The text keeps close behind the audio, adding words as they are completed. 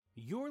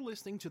You're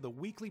listening to the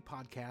weekly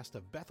podcast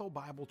of Bethel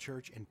Bible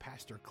Church and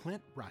Pastor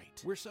Clint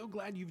Wright. We're so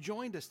glad you've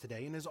joined us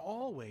today, and as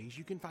always,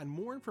 you can find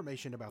more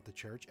information about the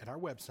church at our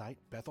website,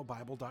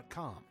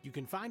 bethelbible.com. You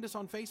can find us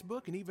on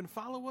Facebook and even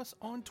follow us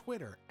on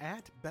Twitter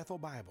at Bethel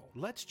Bible.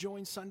 Let's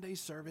join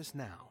Sunday's service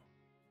now.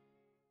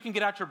 You can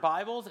get out your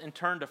Bibles and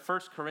turn to 1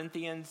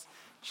 Corinthians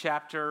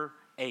chapter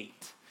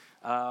 8.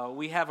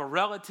 We have a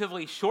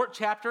relatively short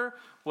chapter,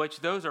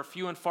 which those are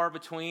few and far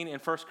between in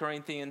 1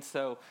 Corinthians,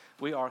 so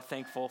we are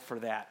thankful for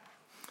that.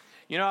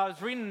 You know, I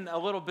was reading a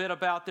little bit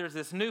about there's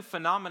this new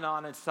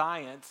phenomenon in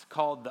science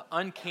called the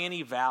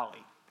uncanny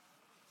valley.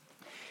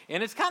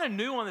 And it's kind of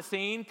new on the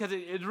scene because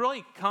it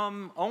really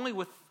come only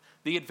with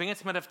the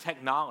advancement of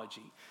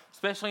technology,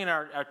 especially in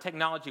our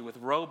technology with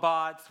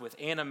robots, with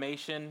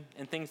animation,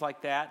 and things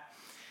like that.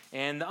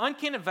 And the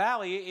uncanny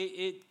valley,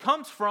 it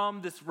comes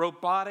from this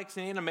robotics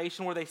and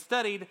animation where they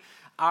studied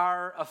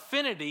our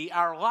affinity,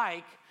 our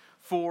like,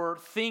 for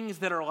things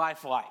that are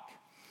lifelike.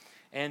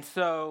 And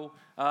so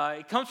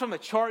it comes from a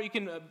chart. You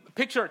can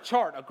picture a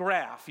chart, a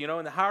graph, you know,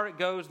 and the higher it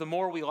goes, the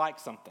more we like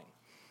something.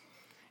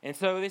 And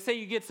so they say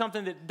you get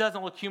something that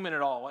doesn't look human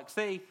at all, like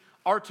say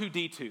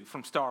R2-D2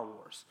 from Star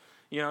Wars.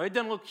 You know, it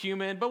doesn't look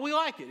human, but we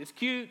like it. It's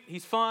cute,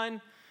 he's fun.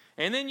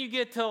 And then you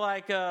get to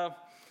like a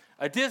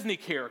Disney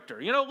character,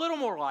 you know, a little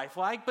more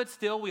lifelike, but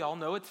still we all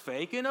know it's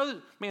fake. And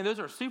those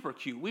are super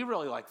cute. We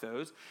really like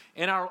those.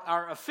 And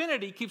our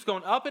affinity keeps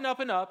going up and up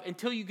and up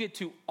until you get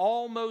to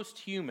almost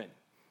human,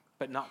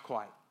 but not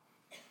quite.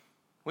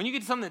 When you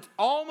get to something that's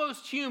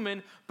almost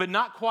human, but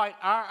not quite,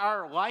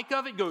 our like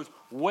of it goes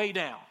way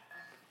down.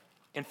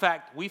 In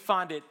fact, we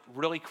find it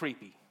really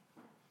creepy,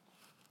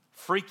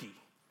 freaky,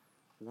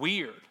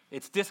 weird.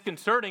 It's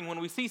disconcerting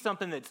when we see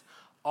something that's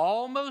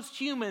almost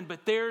human,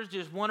 but there's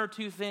just one or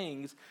two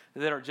things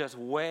that are just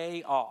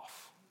way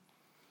off.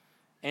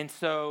 And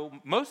so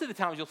most of the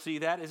times you'll see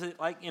that is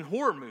like in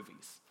horror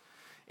movies.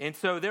 And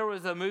so there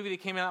was a movie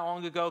that came out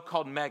long ago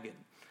called Megan.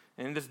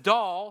 And this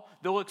doll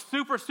that looks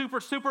super, super,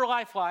 super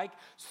lifelike,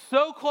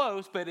 so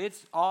close, but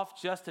it's off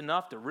just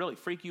enough to really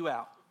freak you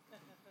out.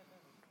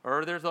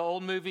 Or there's the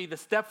old movie, The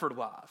Stepford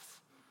Wives,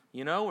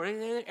 you know,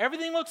 where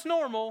everything looks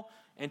normal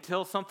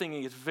until something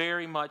is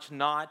very much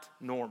not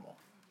normal.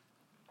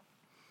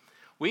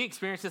 We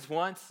experienced this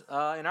once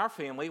in our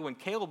family when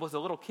Caleb was a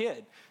little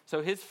kid.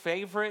 So his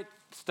favorite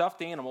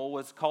stuffed animal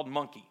was called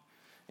Monkey.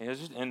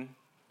 And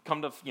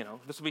come to, you know,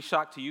 this will be a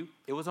shock to you,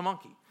 it was a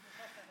monkey.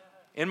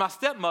 And my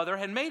stepmother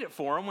had made it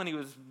for him when he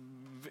was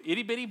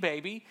itty-bitty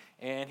baby,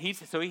 and he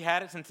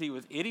had it since he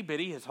was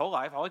itty-bitty his whole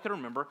life, all I could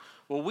remember.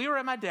 Well, we were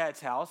at my dad's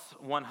house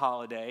one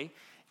holiday,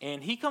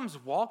 and he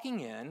comes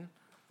walking in,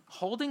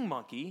 holding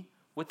Monkey,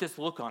 with this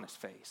look on his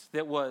face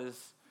that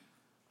was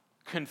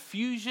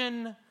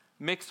confusion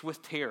mixed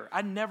with terror.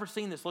 I'd never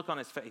seen this look on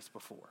his face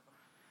before.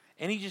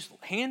 And he just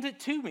hands it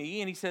to me,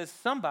 and he says,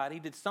 somebody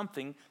did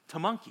something to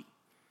Monkey.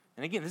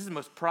 And again, this is the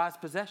most prized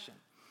possession.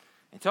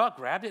 And so I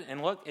grabbed it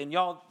and looked, and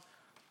y'all,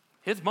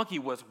 his monkey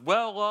was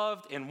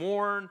well-loved and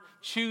worn,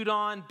 chewed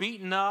on,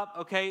 beaten up,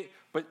 okay?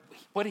 But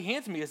what he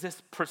hands me is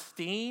this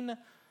pristine,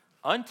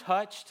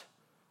 untouched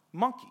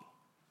monkey.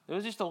 It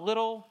was just a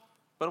little,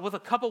 but with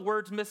a couple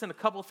words missing, a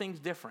couple things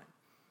different.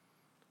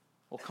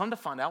 Well, come to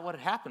find out what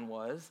had happened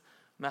was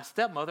my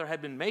stepmother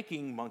had been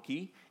making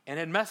Monkey and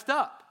had messed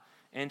up.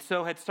 And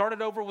so had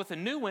started over with a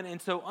new one.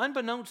 And so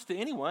unbeknownst to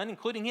anyone,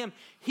 including him,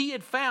 he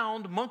had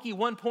found Monkey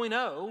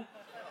 1.0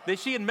 that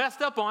she had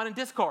messed up on and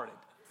discarded.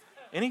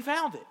 And he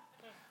found it.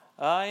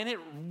 And it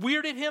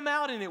weirded him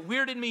out and it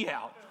weirded me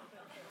out.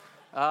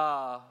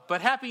 But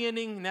happy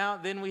ending,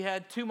 then we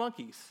had two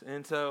monkeys.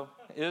 And so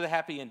it was a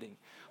happy ending.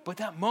 But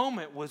that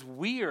moment was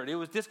weird. It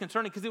was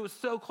disconcerting because it was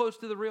so close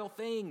to the real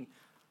thing.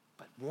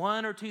 But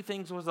one or two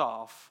things was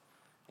off.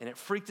 And it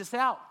freaked us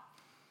out.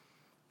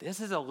 This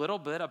is a little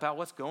bit about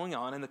what's going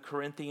on in the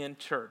Corinthian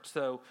church.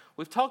 So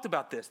we've talked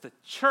about this. The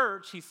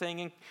church, he's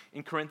saying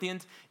in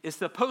Corinthians, is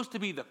supposed to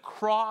be the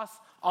cross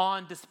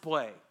on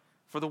display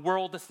for the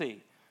world to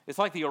see. It's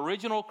like the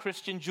original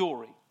Christian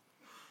jewelry.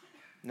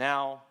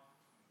 Now,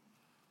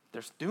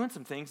 they're doing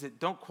some things that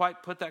don't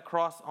quite put that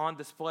cross on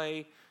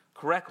display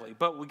correctly.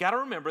 But we got to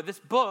remember, this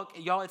book,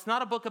 y'all, it's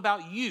not a book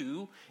about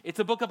you. It's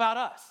a book about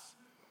us.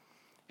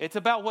 It's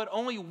about what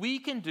only we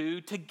can do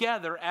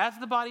together as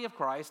the body of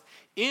Christ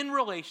in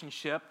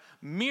relationship,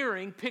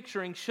 mirroring,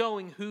 picturing,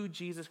 showing who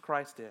Jesus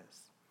Christ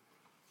is.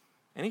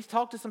 And he's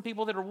talked to some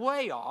people that are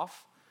way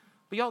off.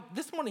 But y'all,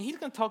 this morning he's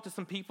going to talk to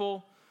some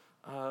people,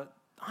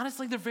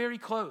 honestly, they're very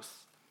close.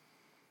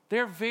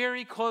 They're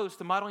very close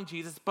to modeling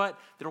Jesus, but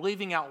they're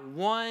leaving out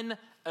one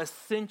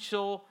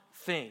essential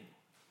thing.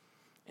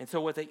 And so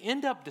what they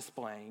end up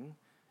displaying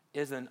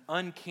is an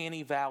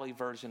uncanny valley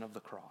version of the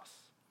cross.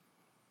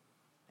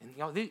 And you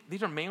know,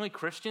 these are mainly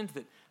Christians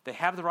that they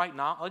have the right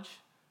knowledge.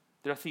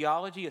 Their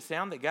theology is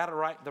sound. They got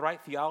the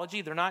right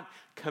theology. They're not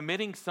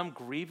committing some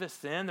grievous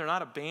sin. They're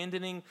not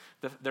abandoning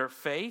their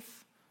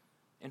faith.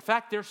 In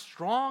fact, they're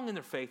strong in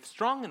their faith,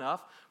 strong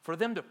enough for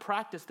them to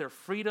practice their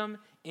freedom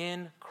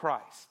in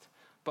Christ.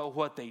 But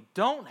what they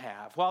don't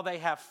have, while they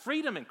have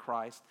freedom in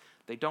Christ,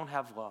 they don't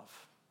have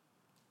love.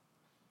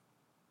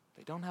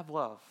 They don't have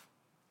love.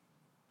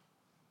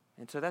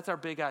 And so that's our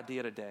big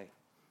idea today.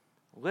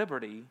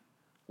 Liberty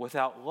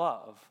without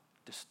love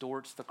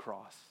distorts the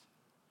cross.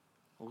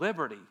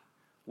 Liberty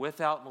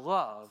without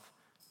love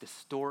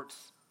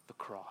distorts the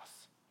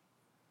cross.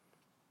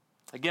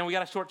 Again, we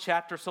got a short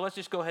chapter, so let's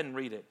just go ahead and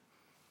read it.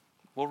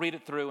 We'll read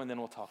it through and then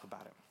we'll talk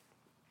about it.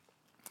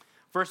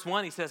 Verse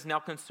 1, he says, "Now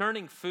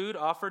concerning food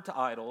offered to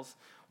idols,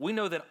 we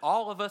know that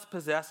all of us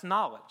possess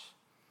knowledge.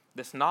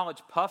 This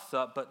knowledge puffs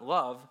up, but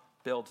love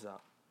builds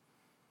up.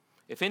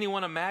 If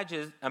anyone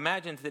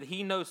imagines that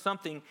he knows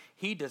something,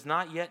 he does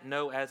not yet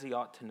know as he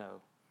ought to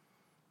know.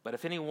 But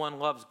if anyone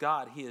loves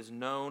God, he is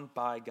known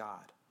by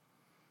God.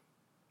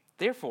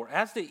 Therefore,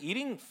 as to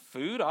eating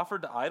food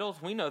offered to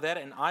idols, we know that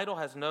an idol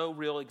has no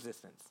real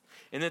existence,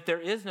 and that there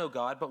is no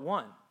God but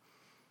one.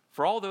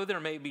 For although there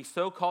may be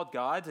so-called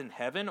gods in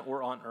heaven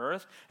or on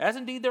earth, as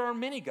indeed there are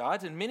many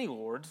gods and many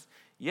lords,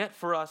 yet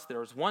for us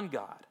there is one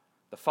God,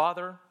 the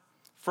Father,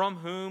 from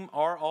whom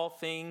are all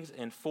things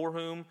and for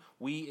whom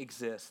we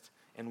exist,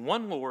 and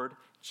one Lord,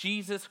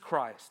 Jesus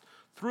Christ,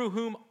 through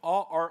whom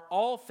are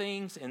all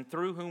things and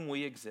through whom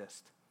we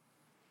exist.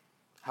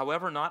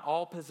 However, not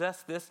all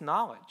possess this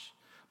knowledge,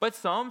 but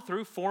some,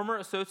 through former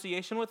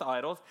association with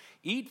idols,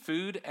 eat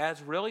food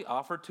as really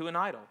offered to an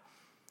idol,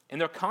 and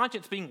their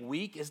conscience being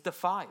weak is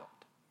defiled.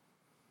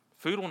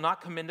 Food will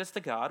not commend us to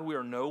God. We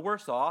are no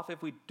worse off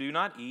if we do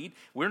not eat.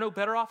 We're no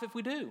better off if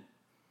we do.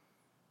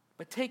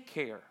 But take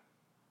care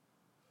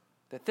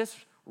that this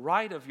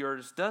right of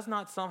yours does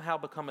not somehow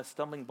become a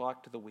stumbling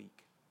block to the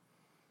weak.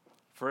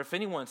 For if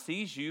anyone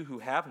sees you who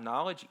have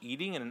knowledge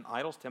eating in an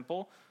idol's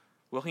temple,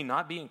 will he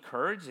not be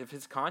encouraged if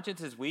his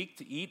conscience is weak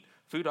to eat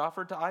food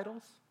offered to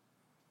idols?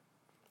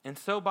 And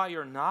so by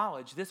your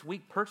knowledge, this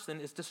weak person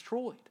is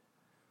destroyed,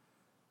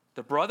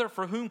 the brother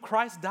for whom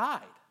Christ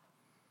died.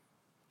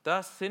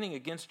 Thus, sinning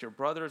against your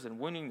brothers and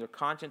wounding their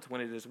conscience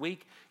when it is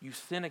weak, you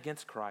sin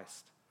against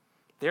Christ.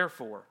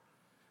 Therefore,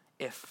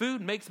 if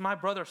food makes my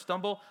brother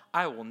stumble,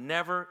 I will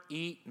never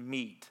eat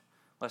meat,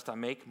 lest I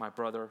make my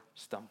brother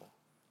stumble."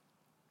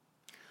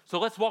 So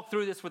let's walk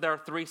through this with our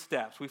 3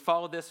 steps. We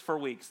followed this for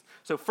weeks.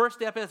 So first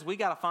step is we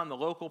got to find the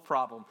local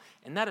problem,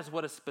 and that is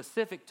what is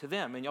specific to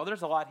them. And y'all,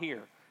 there's a lot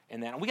here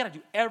in that. And we got to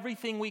do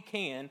everything we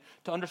can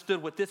to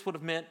understand what this would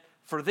have meant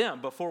for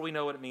them before we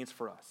know what it means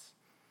for us.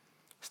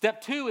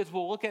 Step 2 is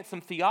we'll look at some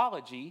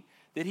theology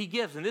that he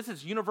gives, and this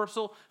is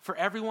universal for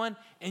everyone.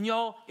 And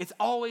y'all, it's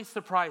always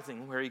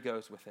surprising where he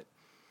goes with it.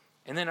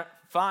 And then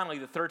finally,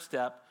 the 3rd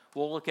step,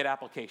 we'll look at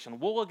application.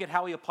 We'll look at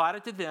how he applied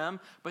it to them,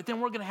 but then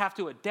we're going to have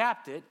to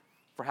adapt it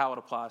for how it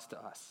applies to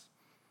us.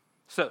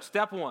 So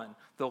step 1,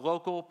 the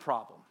local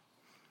problem.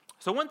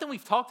 So one thing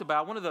we've talked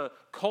about, one of the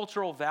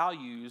cultural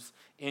values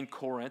in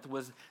Corinth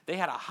was they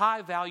had a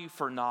high value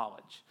for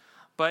knowledge,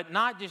 but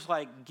not just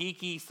like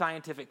geeky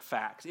scientific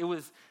facts. It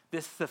was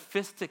this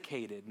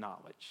sophisticated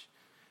knowledge,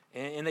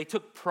 and they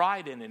took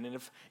pride in it.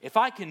 And if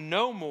I can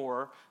know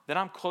more, then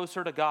I'm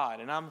closer to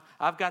God, and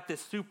I've got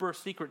this super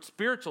secret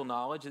spiritual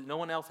knowledge that no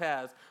one else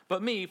has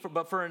but me.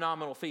 But for a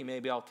nominal fee,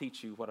 maybe I'll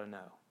teach you what I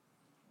know.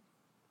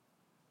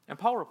 And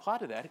Paul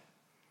replied to that.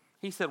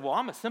 He said, "Well,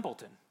 I'm a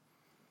simpleton.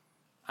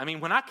 I mean,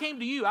 when I came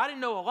to you, I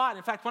didn't know a lot.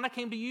 In fact, when I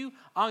came to you,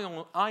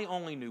 I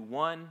only knew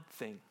one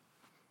thing.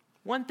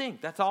 One thing,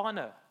 that's all I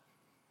know.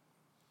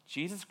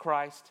 Jesus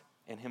Christ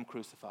and him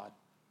crucified.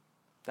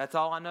 That's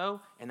all I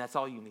know, and that's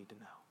all you need to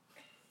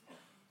know."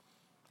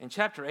 In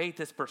chapter 8,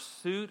 this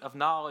pursuit of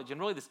knowledge and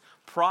really this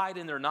pride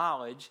in their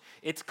knowledge,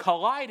 it's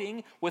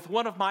colliding with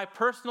one of my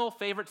personal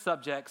favorite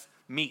subjects,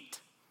 meat.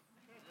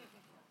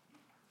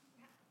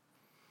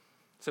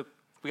 So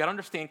we got to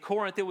understand,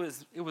 Corinth, it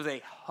was a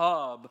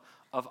hub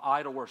of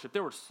idol worship.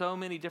 There were so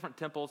many different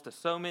temples to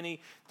so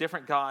many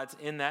different gods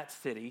in that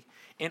city.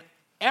 And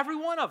every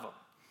one of them,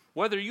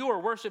 whether you are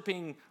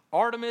worshiping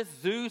Artemis,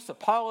 Zeus,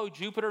 Apollo,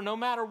 Jupiter, no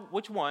matter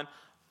which one,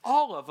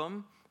 all of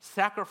them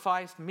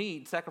sacrificed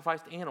meat,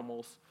 sacrificed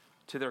animals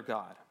to their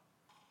god.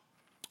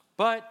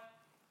 But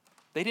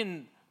they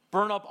didn't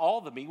burn up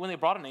all the meat. When they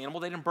brought an animal,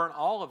 they didn't burn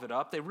all of it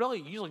up. They really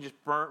usually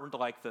just burned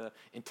like the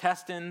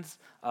intestines,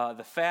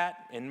 the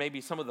fat, and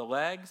maybe some of the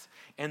legs.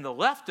 And the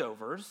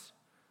leftovers,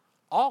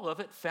 all of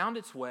it found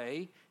its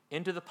way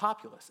into the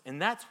populace.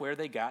 And that's where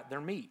they got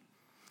their meat.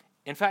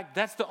 In fact,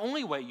 that's the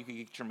only way you could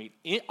get your meat.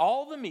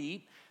 All the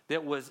meat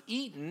that was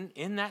eaten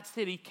in that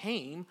city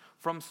came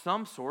from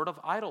some sort of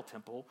idol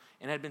temple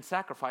and had been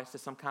sacrificed to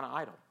some kind of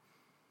idol.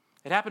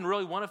 It happened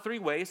really one of 3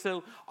 ways.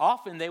 So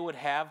often they would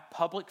have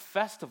public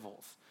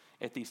festivals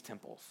at these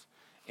temples.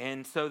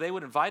 And so they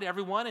would invite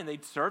everyone and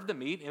they'd serve the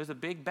meat. It was a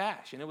big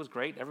bash and it was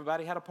great.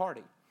 Everybody had a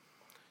party.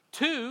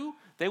 2,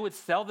 they would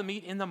sell the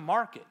meat in the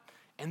market.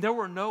 And there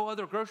were no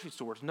other grocery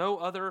stores, no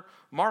other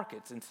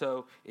markets. And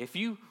so if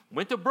you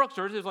went to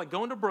Brookshire's, it was like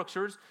going to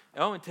Brookshire's.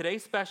 Oh, and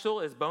today's special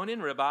is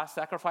bone-in ribeye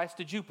sacrificed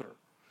to Jupiter.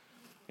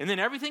 And then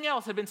everything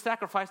else had been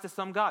sacrificed to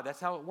some god.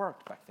 That's how it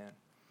worked back then.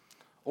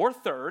 Or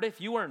 3rd,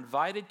 if you were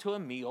invited to a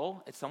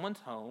meal at someone's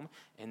home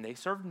and they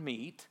served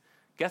meat,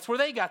 Guess where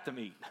they got the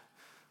meat?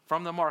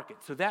 From the market.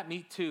 So that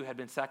meat too had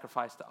been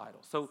sacrificed to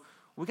idols. So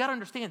we got to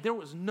understand there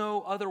was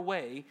no other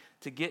way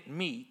to get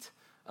meat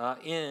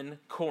in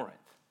Corinth.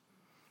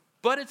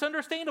 But it's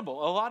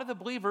understandable. A lot of the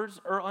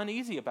believers are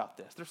uneasy about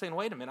this. They're saying,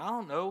 wait a minute, I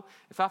don't know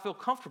if I feel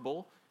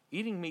comfortable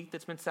eating meat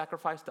that's been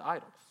sacrificed to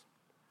idols.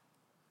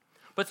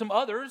 But some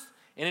others,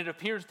 and it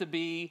appears to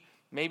be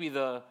maybe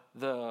the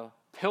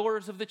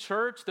pillars of the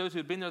church, those who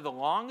had been there the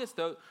longest,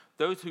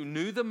 those who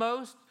knew the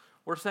most,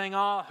 were saying,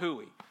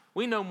 hooey.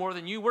 We know more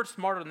than you. We're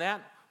smarter than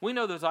that. We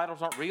know those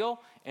idols aren't real.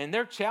 And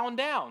they're chowing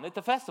down at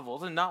the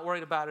festivals and not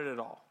worried about it at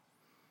all.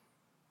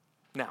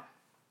 Now,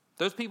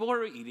 those people who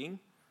are eating,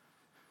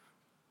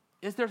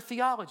 is their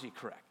theology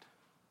correct?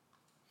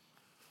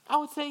 I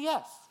would say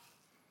yes.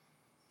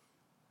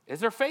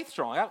 Is their faith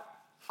strong?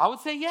 I would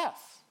say yes.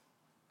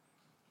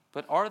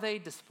 But are they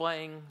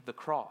displaying the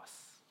cross?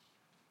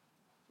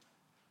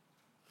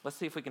 Let's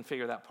see if we can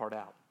figure that part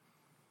out.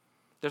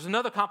 There's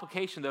another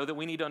complication, though, that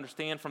we need to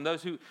understand from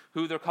those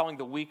who they're calling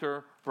the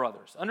weaker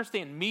brothers.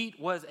 Understand, meat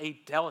was a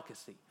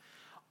delicacy.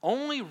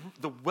 Only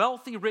the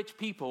wealthy, rich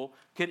people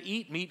could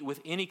eat meat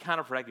with any kind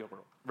of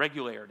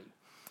regularity.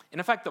 And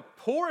in fact, the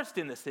poorest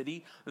in the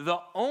city, the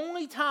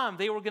only time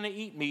they were going to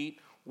eat meat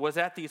was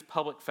at these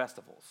public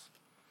festivals.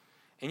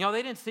 And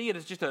they didn't see it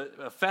as just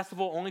a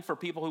festival only for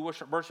people who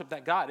worship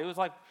that God. It was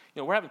like,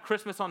 we're having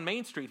Christmas on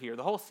Main Street here.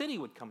 The whole city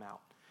would come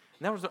out.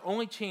 And that was their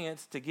only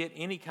chance to get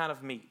any kind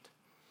of meat.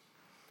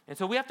 And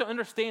so we have to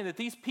understand that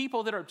these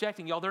people that are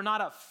objecting, they're not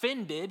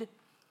offended,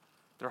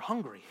 they're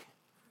hungry.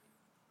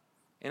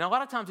 And a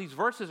lot of times these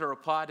verses are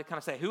applied to kind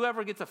of say,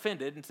 whoever gets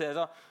offended and says,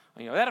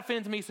 that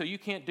offends me, so you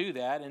can't do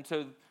that. And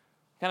so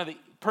kind of the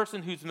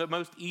person who's the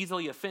most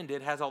easily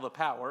offended has all the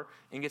power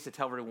and gets to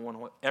tell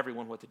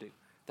everyone what to do.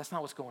 That's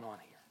not what's going on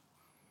here.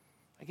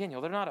 Again,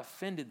 they're not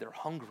offended, they're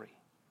hungry.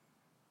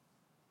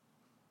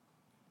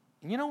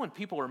 And when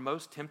people are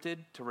most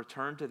tempted to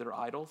return to their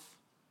idols?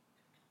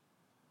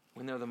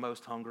 When they're the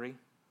most hungry?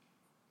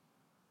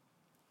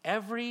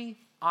 Every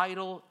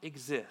idol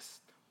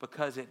exists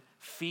because it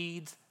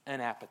feeds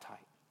an appetite.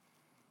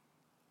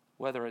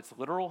 Whether it's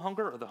literal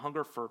hunger or the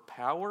hunger for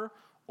power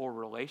or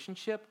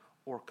relationship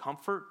or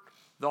comfort,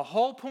 the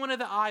whole point of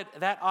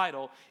that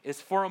idol is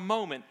for a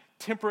moment,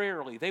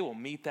 temporarily, they will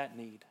meet that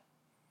need.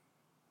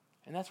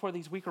 And that's where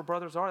these weaker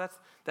brothers are.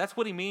 That's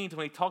what he means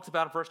when he talks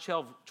about in verse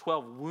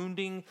 12,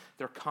 wounding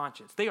their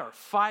conscience. They are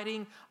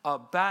fighting a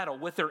battle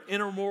with their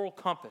inner moral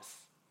compass.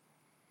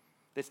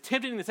 That's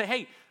tempting to say,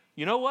 hey,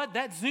 you know what?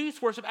 That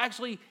Zeus worship,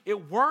 actually,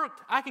 it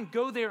worked. I can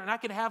go there and I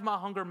can have my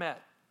hunger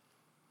met.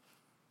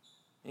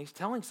 And he's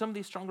telling some of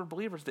these stronger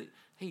believers that,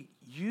 hey,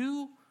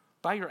 you,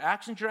 by your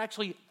actions, you're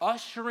actually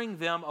ushering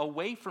them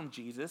away from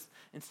Jesus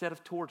instead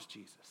of towards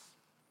Jesus.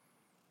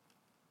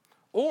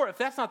 Or if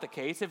that's not the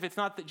case, if it's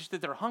not just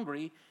that they're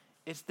hungry,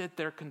 it's that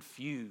they're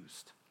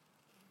confused.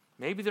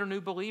 Maybe they're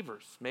new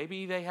believers.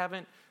 Maybe they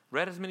haven't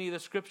read as many of the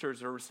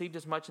scriptures or received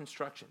as much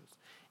instructions.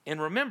 And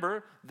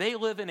remember, they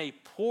live in a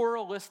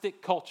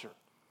pluralistic culture.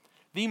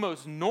 The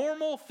most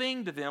normal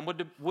thing to them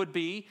would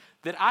be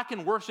that I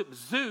can worship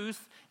Zeus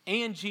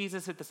and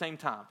Jesus at the same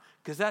time,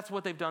 because that's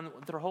what they've done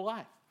their whole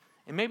life.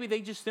 And maybe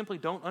they just simply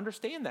don't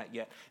understand that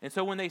yet. And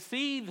so when they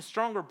see the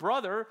stronger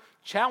brother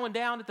chowing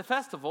down at the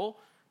festival,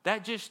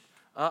 that just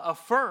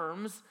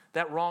affirms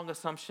that wrong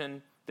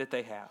assumption that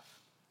they have.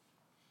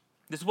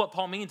 This is what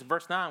Paul means in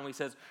verse 9 when he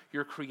says,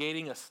 you're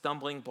creating a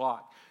stumbling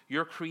block.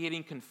 You're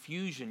creating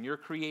confusion. You're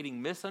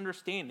creating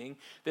misunderstanding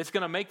that's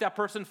going to make that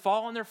person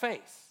fall on their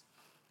face.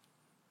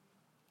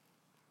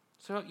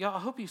 So, y'all, I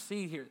hope you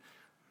see here,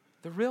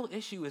 the real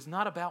issue is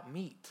not about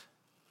meat.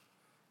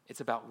 It's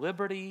about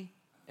liberty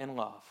and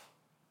love.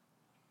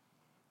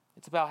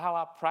 It's about how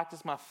I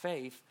practice my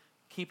faith,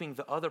 keeping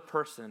the other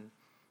person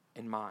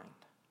in mind.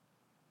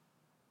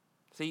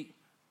 See,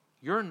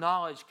 your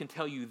knowledge can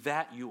tell you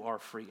that you are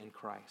free in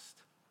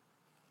Christ,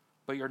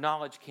 but your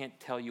knowledge can't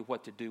tell you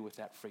what to do with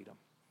that freedom.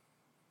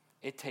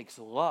 It takes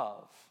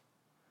love.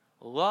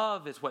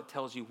 Love is what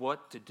tells you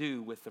what to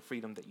do with the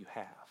freedom that you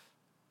have.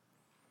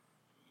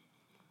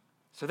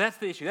 So that's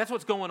the issue. That's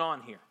what's going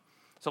on here.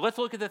 So let's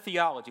look at the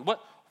theology.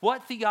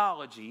 What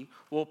theology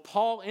will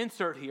Paul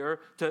insert here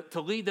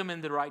to lead them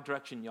in the right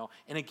direction, y'all?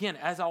 And again,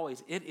 as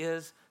always, it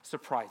is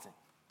surprising.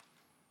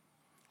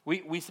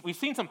 We've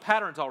seen some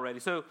patterns already.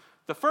 So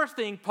the first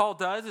thing Paul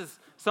does is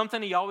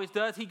something he always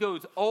does. He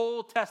goes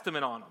Old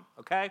Testament on them,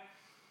 okay?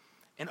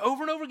 And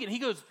over again, he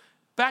goes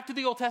back to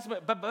the Old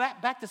Testament, but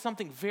back to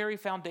something very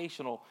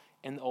foundational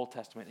in the Old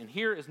Testament. And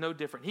here is no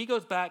different. He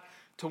goes back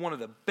to one of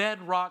the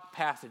bedrock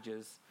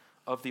passages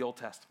of the Old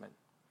Testament.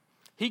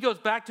 He goes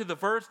back to the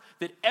verse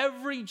that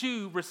every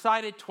Jew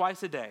recited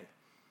twice a day,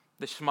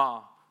 the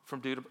Shema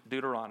from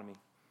Deuteronomy.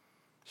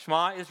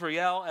 Shema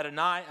Israel,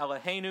 Adonai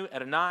Eloheinu,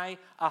 Adonai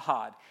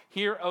Ahad.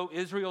 Hear, O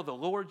Israel, the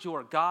Lord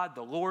your God,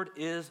 the Lord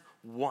is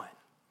one.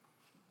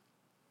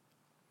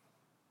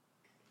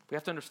 We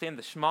have to understand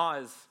the Shema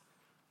is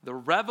the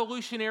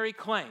revolutionary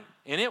claim,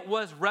 and it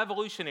was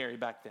revolutionary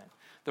back then.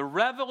 The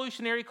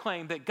revolutionary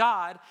claim that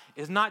God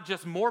is not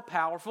just more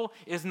powerful,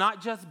 is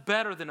not just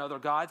better than other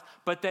gods,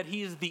 but that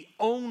he is the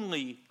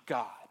only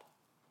God.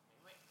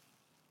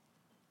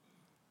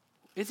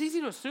 It's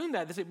easy to assume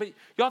that, but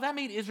y'all, that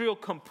made Israel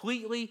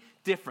completely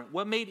different.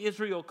 What made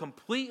Israel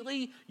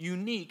completely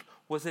unique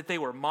was that they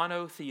were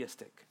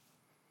monotheistic.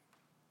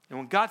 And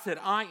when God said,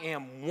 I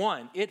am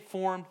one, it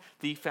formed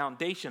the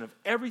foundation of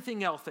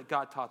everything else that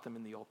God taught them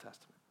in the Old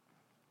Testament.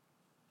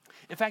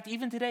 In fact,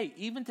 even today,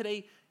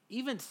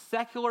 even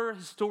secular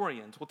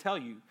historians will tell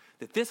you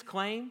that this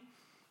claim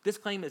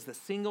is the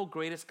single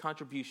greatest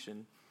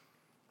contribution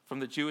from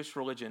the Jewish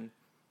religion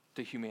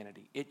to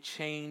humanity. It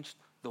changed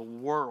the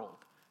world.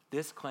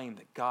 This claim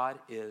that God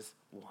is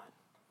one.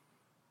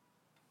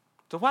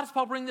 So why does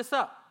Paul bring this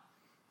up?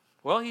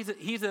 Well, he's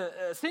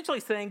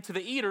essentially saying to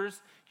the eaters,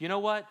 you know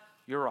what?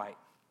 You're right.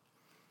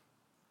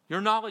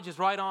 Your knowledge is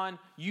right on.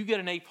 You get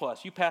an A+.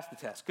 You pass the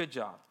test. Good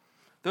job.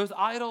 Those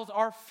idols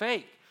are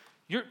fake.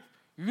 You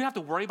don't have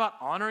to worry about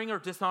honoring or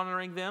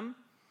dishonoring them.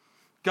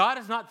 God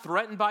is not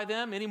threatened by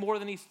them any more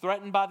than he's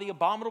threatened by the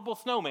abominable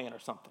snowman or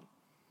something.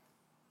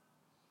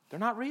 They're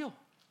not real.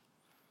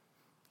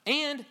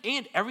 And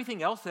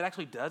everything else that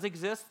actually does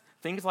exist,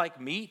 things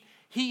like meat,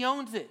 he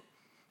owns it.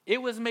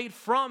 It was made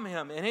from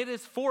him, and it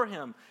is for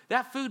him.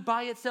 That food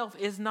by itself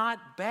is not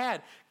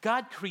bad.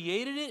 God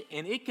created it,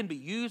 and it can be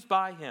used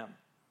by him.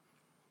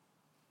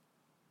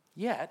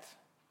 Yet,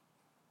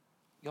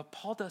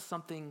 Paul does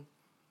something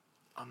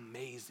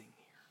amazing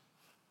here.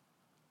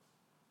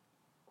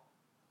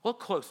 Look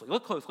closely.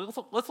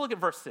 Let's look at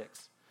verse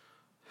 6.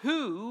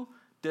 Who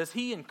does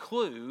he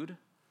include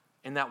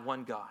in that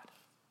one God?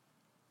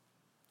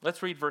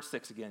 Let's read verse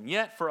 6 again.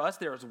 Yet for us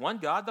there is one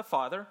God, the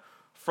Father,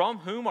 from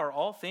whom are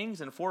all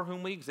things and for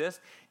whom we exist,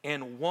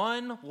 and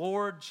one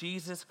Lord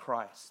Jesus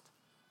Christ,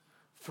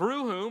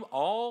 through whom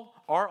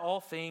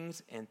all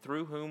things and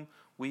through whom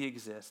we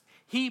exist.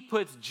 He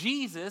puts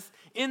Jesus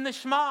in the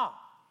Shema.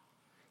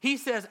 He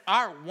says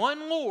our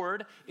one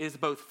Lord is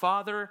both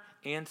Father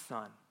and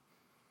Son.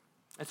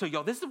 And so,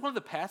 y'all, this is one of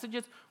the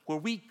passages where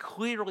we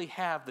clearly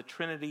have the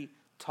Trinity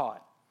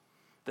taught.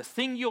 The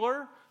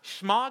singular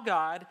Shema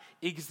God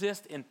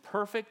exists in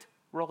perfect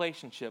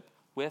relationship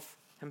with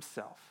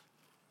himself.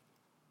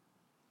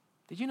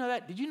 Did you know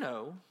that? Did you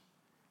know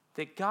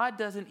that God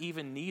doesn't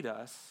even need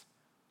us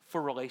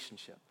for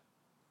relationship?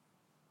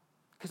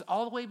 Because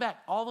all the way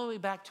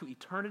back to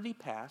eternity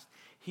past,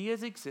 he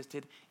has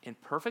existed in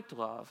perfect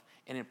love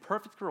and in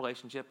perfect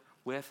relationship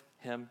with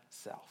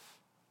himself.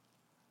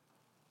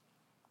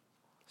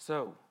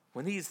 So,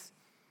 when these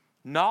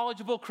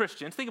knowledgeable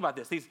Christians, think about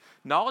this, these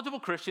knowledgeable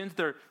Christians,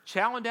 they're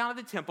chowing down at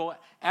the temple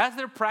as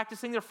they're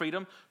practicing their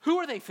freedom. Who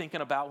are they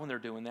thinking about when they're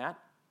doing that?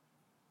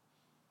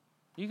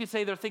 You could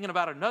say they're thinking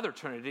about another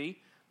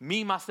Trinity,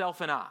 me,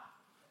 myself, and I.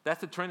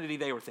 That's the Trinity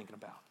they were thinking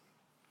about.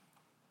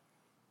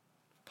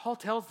 Paul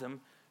tells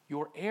them,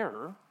 your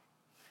error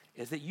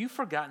is that you've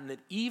forgotten that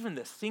even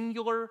the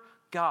singular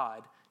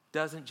God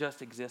doesn't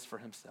just exist for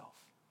himself.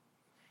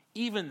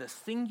 Even the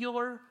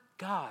singular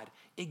God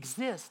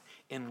exists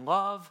in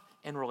love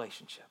and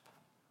relationship.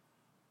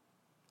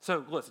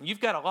 So listen,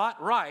 you've got a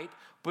lot right,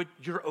 but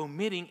you're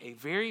omitting a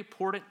very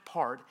important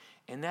part,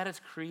 and that is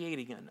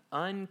creating an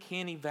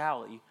uncanny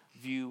valley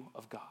view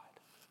of God.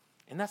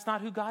 And that's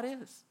not who God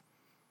is.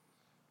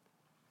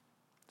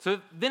 So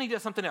then he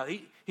does something else.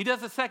 He does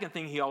the second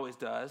thing he always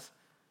does.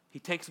 He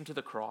takes them to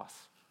the cross.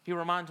 He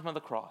reminds them of the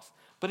cross.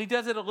 But he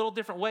does it a little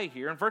different way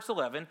here. In verse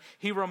 11,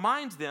 he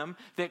reminds them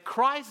that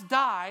Christ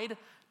died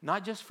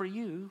not just for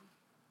you,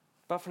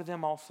 but for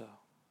them also.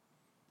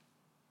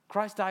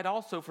 Christ died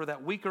also for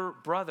that weaker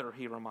brother,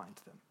 he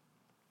reminds them.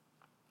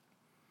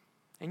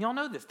 And y'all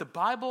know this. The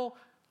Bible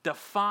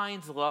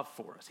defines love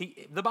for us.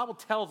 The Bible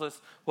tells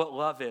us what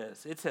love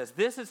is. It says,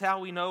 this is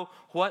how we know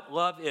what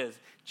love is.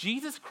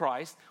 Jesus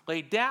Christ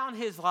laid down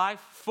his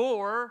life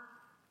for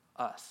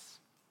us.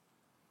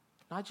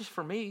 Not just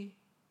for me.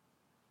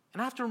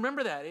 And I have to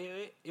remember that.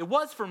 It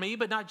was for me,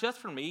 but not just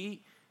for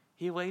me.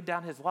 He laid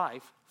down his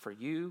life for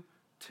you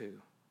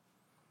too.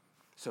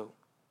 So,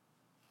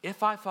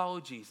 if I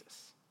follow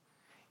Jesus,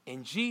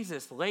 and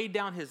Jesus laid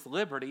down his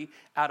liberty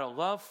out of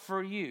love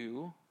for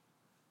you,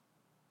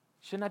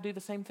 shouldn't I do the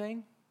same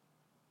thing?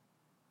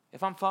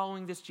 If I'm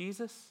following this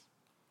Jesus?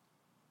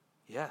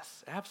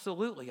 Yes,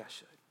 absolutely I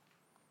should.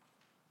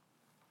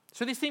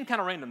 So these seem kind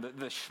of random,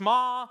 the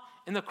Shema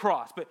and the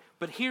cross.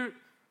 But here's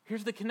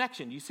the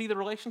connection. You see the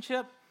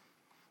relationship?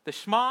 The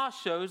Shema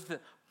shows the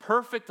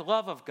perfect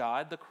love of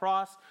God. The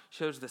cross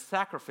shows the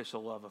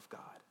sacrificial love of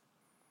God.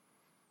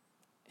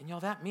 And y'all,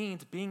 that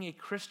means being a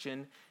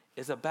Christian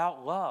is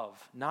about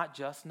love, not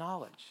just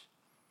knowledge.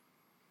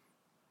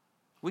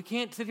 We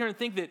can't sit here and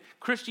think that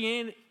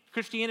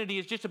Christianity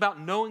is just about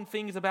knowing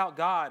things about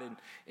God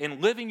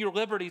and living your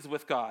liberties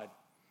with God.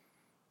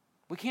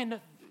 We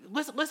can't.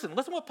 Listen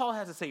what Paul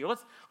has to say here.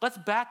 Let's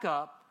back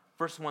up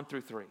verse 1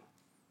 through 3.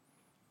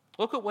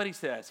 Look at what he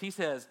says. He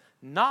says,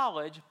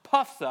 knowledge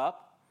puffs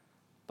up,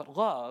 but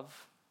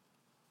love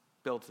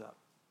builds up.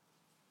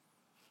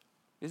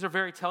 These are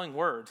very telling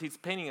words. He's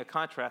painting a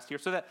contrast here.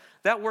 So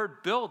that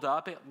word build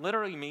up, it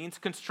literally means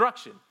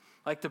construction,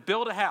 like to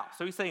build a house.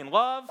 So he's saying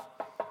love,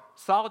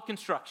 solid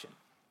construction.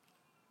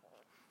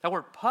 That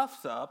word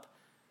puffs up,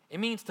 it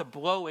means to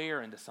blow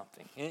air into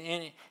something.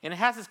 And it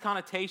has this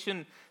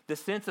connotation, the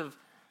sense of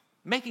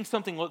making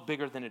something look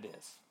bigger than it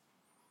is.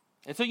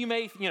 And so you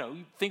may,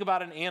 you think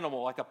about an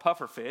animal like a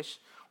puffer fish.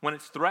 When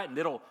it's threatened,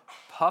 it'll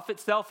puff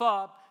itself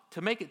up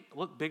to make it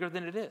look bigger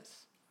than it is.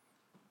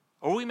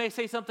 Or we may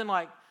say something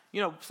like,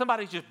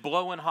 somebody's just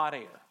blowing hot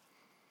air.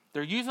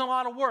 They're using a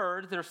lot of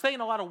words, they're saying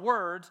a lot of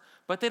words,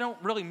 but they don't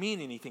really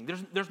mean anything.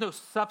 There's no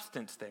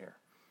substance there.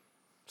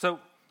 So,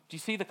 do you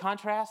see the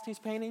contrast he's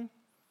painting?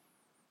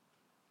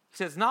 He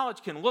says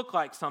knowledge can look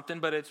like something,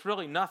 but it's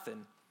really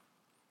nothing.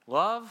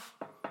 Love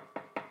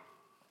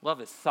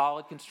is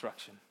solid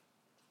construction.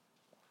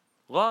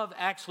 Love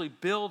actually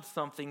builds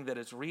something that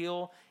is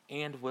real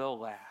and will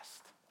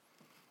last.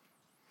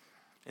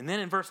 And then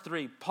in verse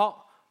 3,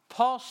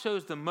 Paul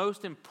shows the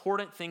most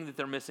important thing that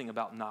they're missing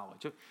about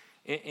knowledge.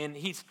 And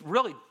he's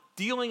really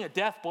dealing a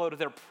death blow to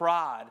their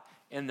pride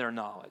in their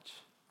knowledge.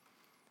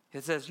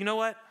 He says, you know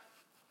what?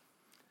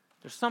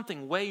 There's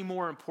something way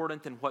more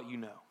important than what you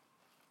know.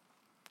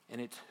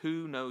 And it's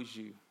who knows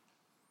you.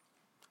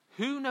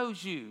 Who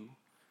knows you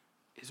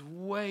is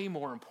way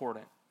more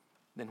important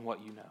than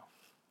what you know.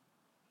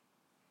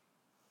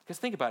 Because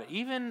think about it,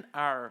 even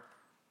our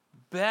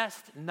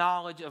best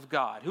knowledge of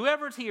God,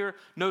 whoever's here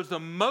knows the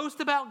most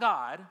about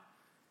God,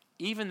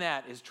 even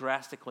that is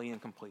drastically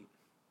incomplete.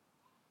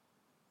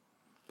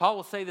 Paul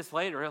will say this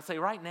later. He'll say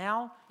right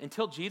now,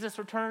 until Jesus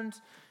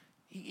returns,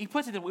 he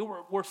puts it that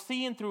we're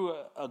seeing through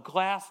a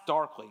glass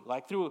darkly,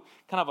 like through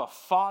kind of a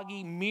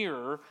foggy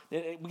mirror.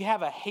 We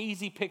have a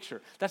hazy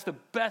picture. That's the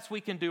best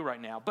we can do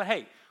right now. But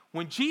hey,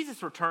 when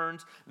Jesus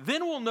returns,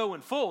 then we'll know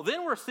in full.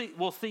 Then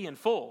we'll see in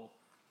full.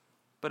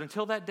 But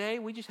until that day,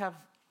 we just have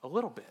a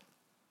little bit.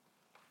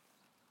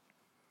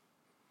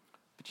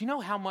 But you know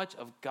how much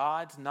of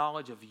God's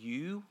knowledge of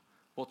you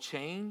will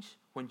change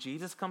when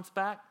Jesus comes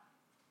back?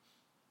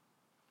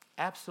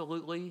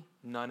 Absolutely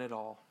none at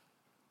all.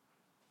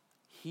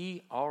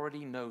 He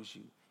already knows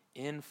you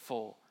in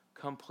full,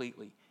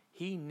 completely.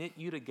 He knit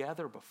you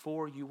together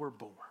before you were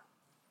born.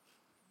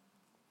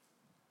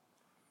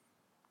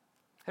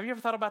 Have you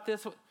ever thought about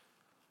this?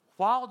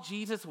 While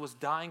Jesus was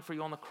dying for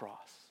you on the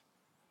cross,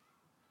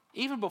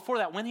 even before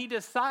that, when he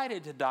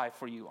decided to die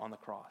for you on the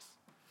cross,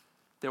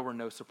 there were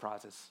no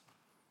surprises.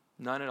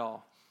 None at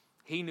all.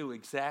 He knew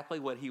exactly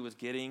what he was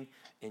getting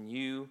in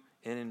you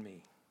and in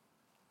me.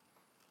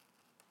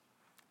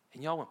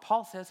 And y'all, when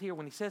Paul says here,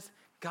 when he says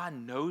God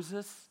knows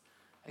us,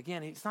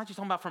 again, it's not just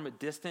talking about from a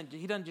distance.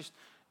 He doesn't just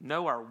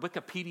know our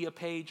Wikipedia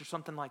page or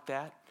something like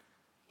that.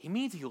 He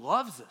means he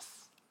loves us.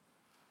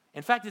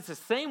 In fact, it's the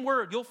same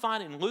word you'll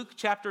find in Luke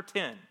chapter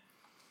 10.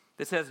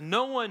 That says,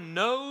 no one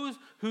knows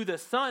who the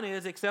Son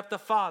is except the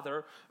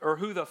Father, or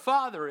who the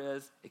Father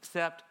is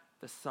except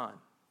the Son.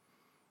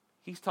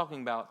 He's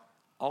talking about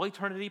all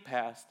eternity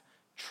past,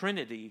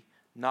 Trinity,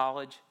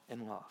 knowledge,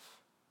 and love.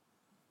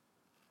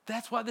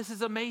 That's why this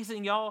is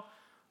amazing, y'all.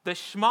 The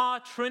Shema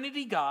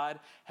Trinity God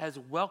has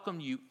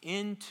welcomed you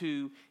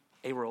into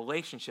a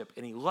relationship,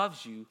 and he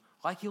loves you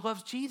like he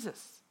loves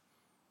Jesus.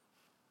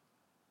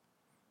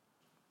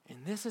 And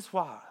this is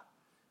why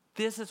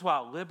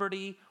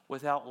liberty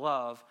without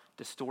love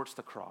distorts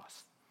the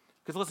cross.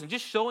 Because listen,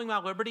 just showing my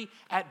liberty,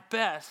 at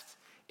best,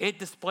 it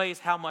displays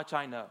how much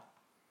I know.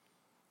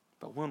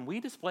 But when we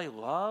display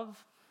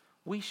love,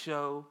 we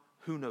show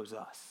who knows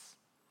us.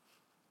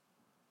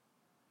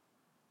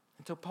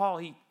 And so Paul,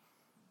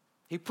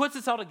 he puts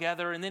this all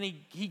together, and then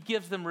he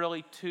gives them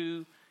really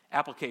two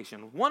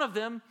applications. One of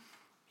them,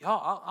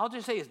 y'all, I'll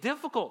just say it's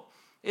difficult.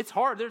 It's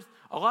hard. There's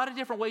a lot of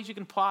different ways you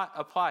can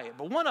apply it.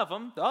 But one of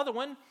them, the other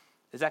one,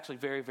 is actually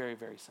very, very,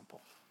 very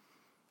simple.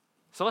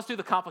 So let's do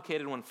the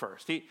complicated one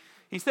first.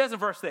 He says in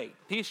verse 8,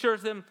 he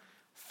assures them,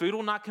 food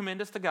will not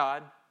commend us to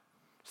God.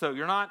 So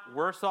you're not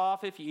worse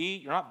off if you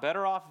eat. You're not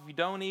better off if you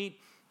don't eat.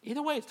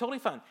 Either way, it's totally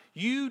fine.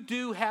 You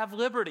do have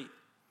liberty.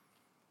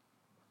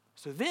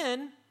 So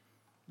then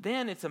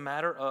it's a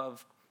matter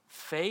of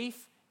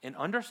faith and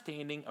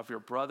understanding of your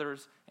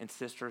brothers and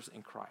sisters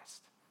in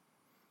Christ.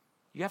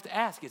 You have to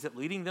ask, is it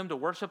leading them to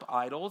worship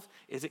idols?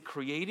 Is it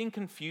creating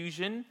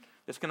confusion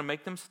that's going to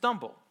make them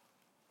stumble?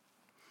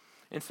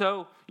 And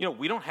so,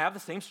 we don't have the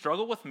same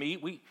struggle with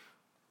meat.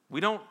 We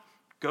don't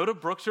go to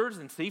Brookshire's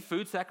and see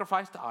food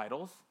sacrificed to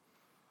idols.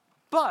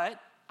 But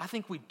I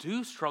think we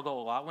do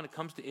struggle a lot when it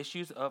comes to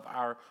issues of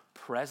our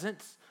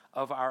presence,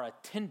 of our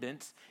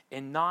attendance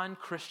in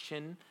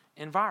non-Christian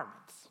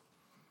environments.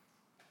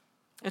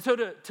 And so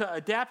to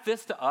adapt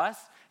this to us,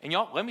 and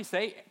y'all, let me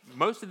say,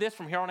 most of this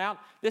from here on out,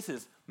 this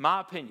is my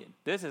opinion.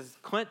 This is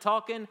Clint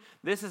talking.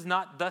 This is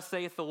not thus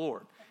saith the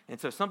Lord. And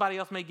so somebody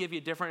else may give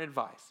you different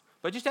advice.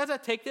 But just as I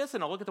take this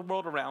and I look at the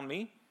world around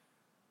me,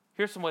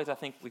 here's some ways I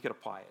think we could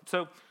apply it.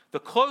 So the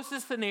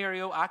closest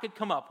scenario I could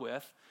come up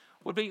with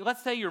would be,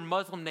 let's say your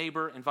Muslim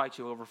neighbor invites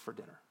you over for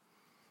dinner.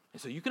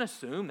 And so you can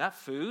assume that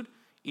food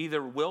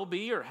either will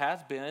be or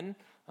has been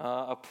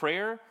a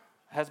prayer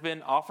has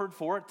been offered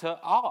for it to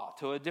Allah,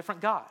 to a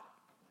different God.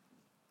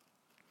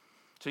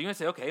 So you're going to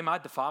say, okay, am I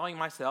defiling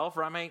myself,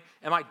 or am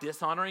I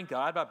dishonoring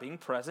God by being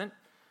present?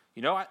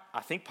 I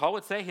think Paul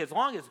would say, as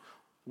long as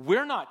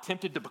we're not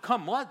tempted to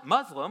become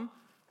Muslim,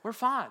 we're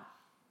fine.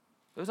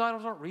 Those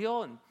idols aren't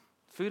real, and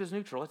food is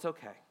neutral. It's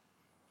okay.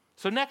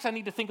 So next, I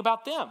need to think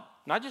about them.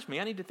 Not just me.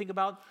 I need to think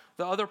about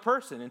the other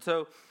person. And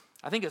so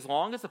I think as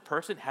long as the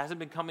person hasn't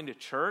been coming to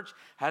church,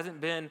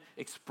 hasn't been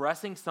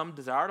expressing some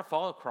desire to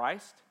follow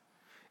Christ,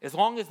 as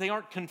long as they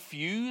aren't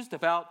confused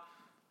about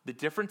the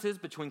differences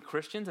between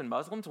Christians and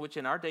Muslims, which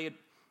in our day,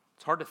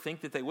 it's hard to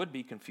think that they would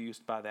be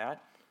confused by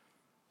that,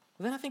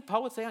 then I think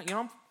Paul would say,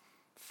 I'm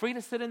free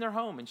to sit in their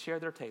home and share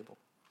their table.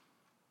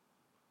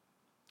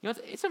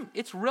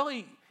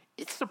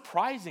 It's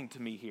surprising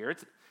to me here.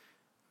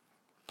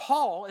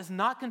 Paul is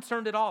not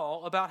concerned at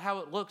all about how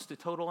it looks to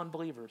total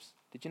unbelievers.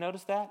 Did you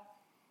notice that?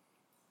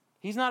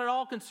 He's not at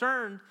all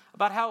concerned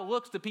about how it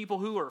looks to people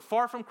who are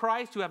far from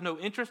Christ, who have no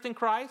interest in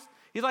Christ.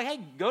 He's like, hey,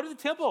 go to the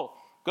temple,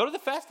 go to the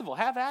festival,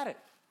 have at it.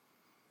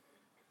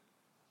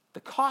 The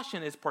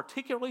caution is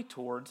particularly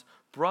towards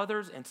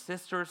brothers and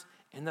sisters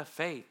in the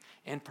faith,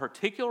 and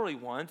particularly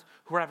ones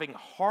who are having a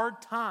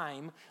hard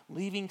time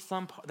leaving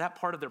that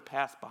part of their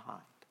past behind.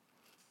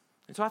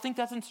 And so I think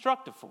that's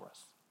instructive for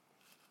us.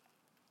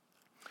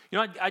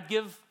 I'd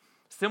give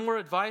similar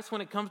advice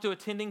when it comes to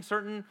attending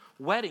certain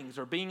weddings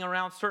or being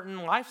around certain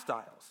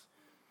lifestyles.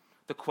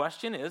 The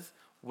question is,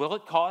 will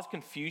it cause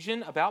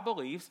confusion about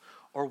beliefs,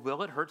 or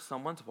will it hurt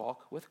someone's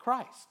walk with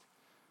Christ?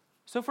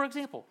 So, for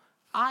example,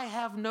 I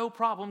have no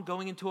problem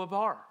going into a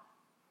bar.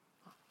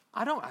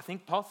 I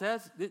think Paul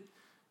says that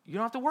you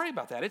don't have to worry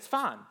about that. It's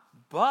fine.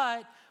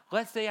 But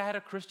let's say I had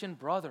a Christian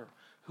brother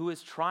who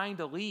is trying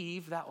to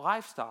leave that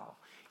lifestyle,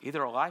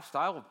 either a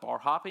lifestyle of bar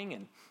hopping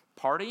and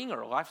partying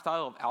or a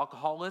lifestyle of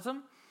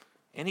alcoholism,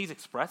 and he's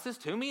expressed this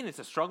to me, and it's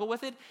a struggle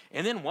with it,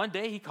 and then one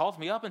day he calls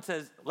me up and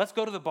says, let's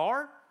go to the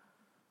bar.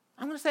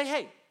 I'm going to say,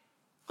 hey,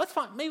 let's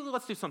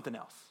do something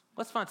else.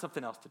 Let's find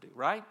something else to do,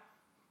 right?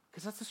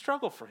 Because that's a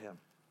struggle for him.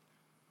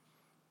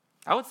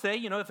 I would say,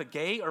 if a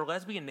gay or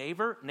lesbian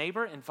neighbor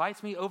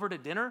invites me over to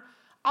dinner,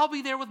 I'll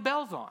be there with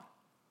bells on.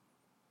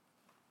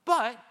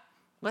 But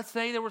let's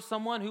say there was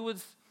someone who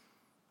was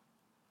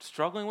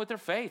struggling with their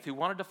faith, who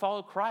wanted to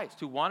follow Christ,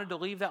 who wanted to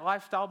leave that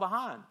lifestyle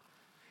behind.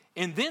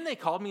 And then they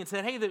called me and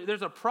said, hey,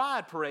 there's a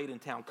pride parade in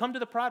town. Come to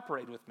the pride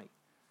parade with me.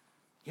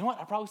 You know what?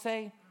 I'd probably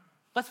say,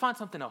 let's find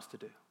something else to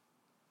do.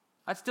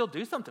 I'd still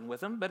do something with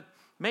them, but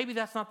maybe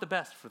that's not the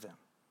best for them.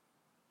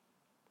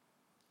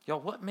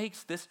 What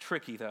makes this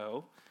tricky,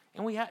 though,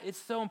 and it's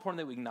so important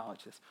that we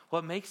acknowledge this.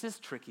 What makes this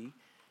tricky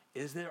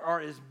is there are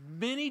as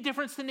many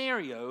different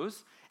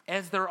scenarios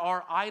as there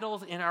are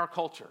idols in our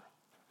culture,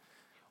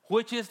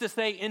 which is to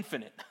say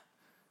infinite.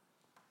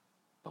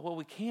 But what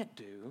we can't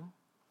do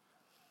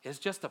is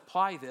just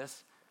apply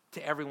this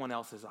to everyone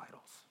else's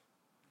idols.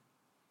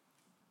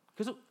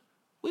 Because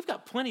we've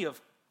got plenty of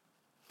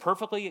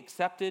perfectly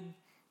accepted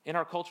in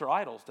our culture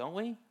idols, don't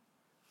we?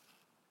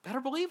 Better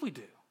believe we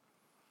do.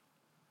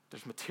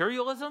 There's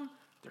materialism,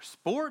 there's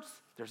sports,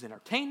 there's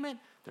entertainment,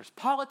 there's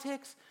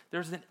politics,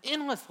 there's an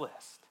endless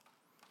list.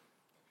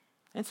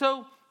 And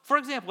so, for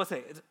example, let's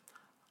say,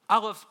 I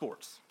love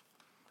sports.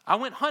 I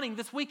went hunting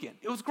this weekend.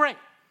 It was great.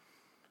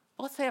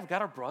 Well, let's say I've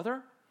got a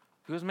brother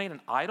who has made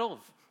an idol of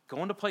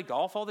going to play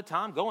golf all the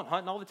time, going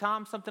hunting all the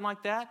time, something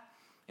like that,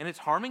 and it's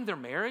harming their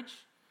marriage,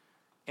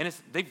 and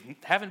they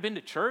haven't been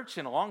to church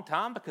in a long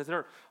time because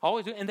they're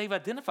always doing, and they've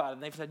identified it,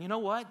 and they've said, you know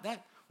what,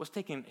 that was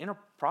taking an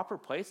improper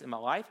place in my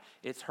life.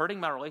 It's hurting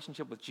my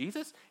relationship with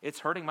Jesus. It's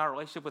hurting my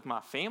relationship with my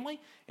family,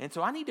 and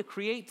so I need to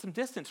create some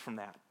distance from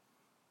that.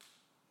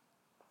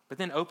 But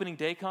then opening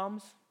day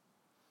comes,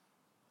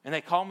 and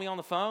they call me on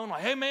the phone,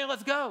 like, hey, man,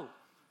 let's go.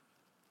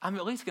 I'm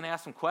at least going to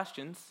ask some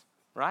questions,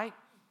 right?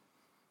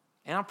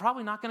 And I'm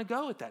probably not going to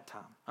go at that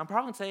time. I'm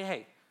probably going to say,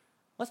 hey,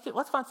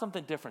 let's find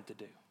something different to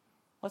do.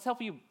 Let's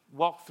help you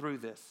walk through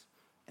this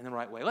in the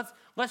right way.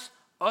 Let's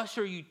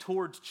usher you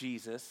towards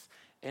Jesus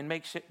and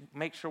make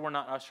sure we're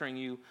not ushering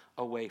you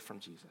away from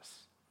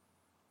Jesus.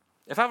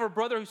 If I have a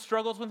brother who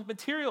struggles with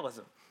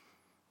materialism,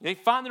 they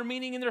find their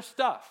meaning in their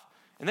stuff,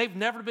 and they've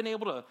never been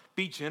able to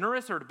be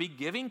generous or to be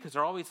giving because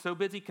they're always so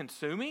busy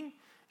consuming,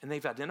 and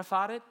they've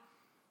identified it.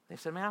 They've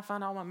said, man, I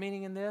find all my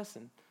meaning in this,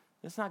 and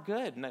it's not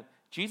good. And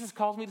Jesus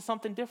calls me to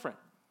something different.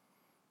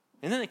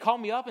 And then they call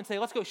me up and say,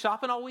 let's go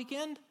shopping all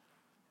weekend.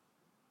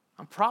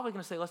 I'm probably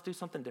going to say, let's do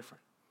something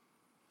different.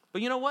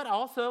 But you know what?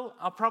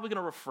 I'm probably going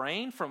to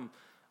refrain from,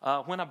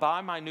 when I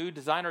buy my new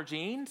designer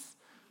jeans,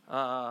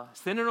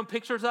 sending them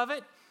pictures of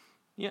it.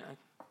 Yeah,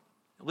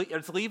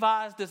 it's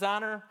Levi's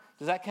designer.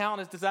 Does that count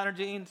as designer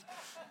jeans?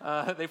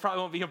 They probably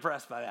won't be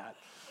impressed by that.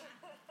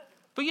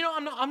 But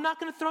I'm not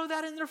going to throw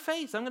that in their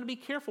face. I'm going to be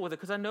careful with it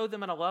because I know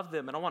them and I love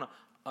them and I want to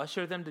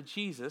usher them to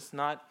Jesus,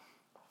 not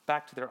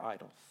back to their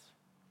idols.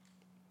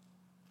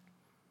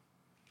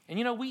 And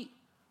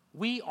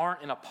we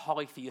aren't in a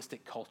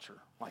polytheistic culture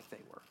like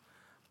they were,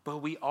 but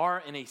we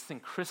are in a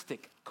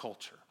syncretic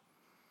culture.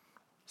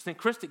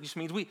 Syncretic just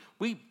means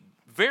we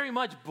very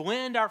much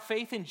blend our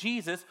faith in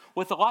Jesus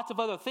with lots of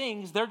other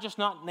things. They're just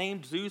not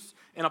named Zeus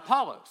and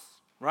Apollos,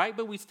 right?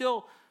 But we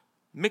still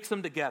mix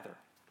them together.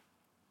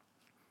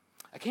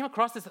 I came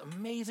across this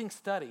amazing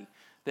study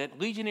that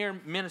Legionnaire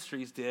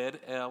Ministries did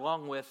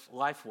along with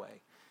Lifeway.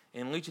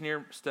 And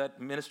Legionnaire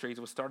Ministries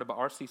was started by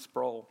R.C.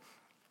 Sproul.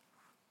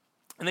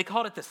 And they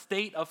called it the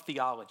state of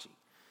theology.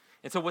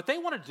 And so what they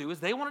wanted to do is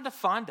they wanted to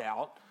find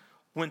out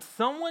when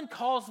someone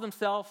calls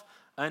themselves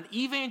an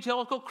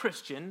evangelical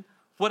Christian,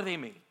 what do they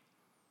mean?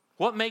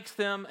 What makes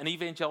them an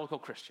evangelical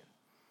Christian?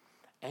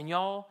 And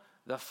y'all,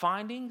 the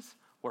findings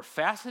were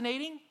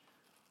fascinating.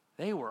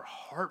 They were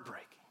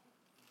heartbreaking.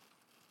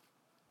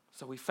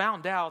 So we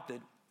found out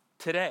that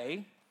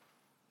today,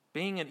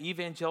 being an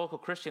evangelical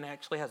Christian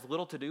actually has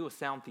little to do with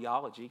sound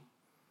theology.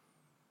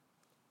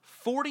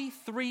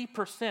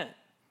 43%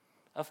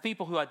 of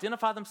people who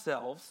identify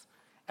themselves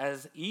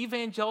as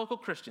evangelical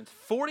Christians,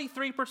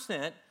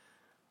 43%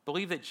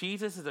 believe that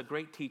Jesus is a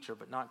great teacher,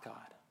 but not God.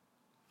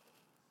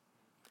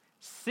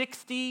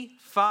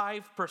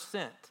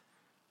 65%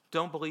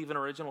 don't believe in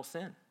original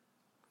sin.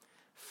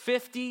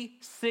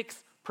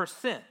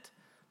 56%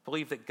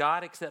 believe that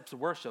God accepts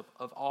worship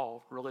of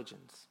all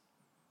religions.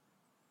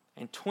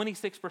 And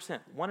 26%,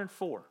 1 in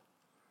 4,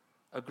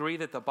 agree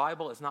that the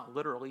Bible is not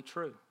literally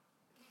true.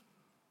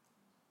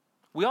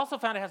 We also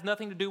found it has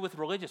nothing to do with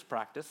religious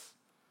practice.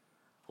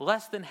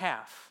 Less than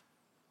half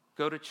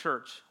go to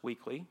church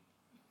weekly.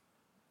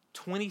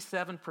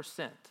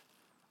 27%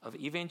 of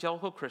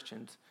evangelical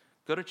Christians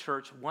go to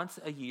church once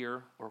a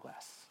year or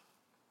less.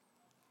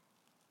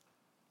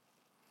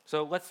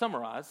 So let's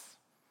summarize.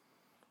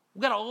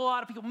 We've got a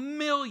lot of people,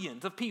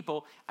 millions of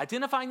people,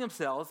 identifying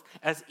themselves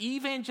as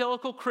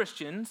evangelical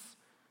Christians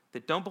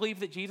that don't believe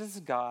that Jesus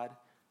is God,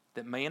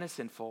 that man is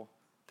sinful,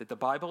 that the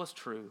Bible is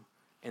true,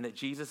 and that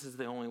Jesus is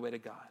the only way to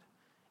God.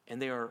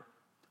 And they are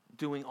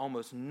doing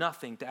almost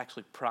nothing to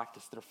actually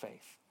practice their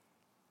faith.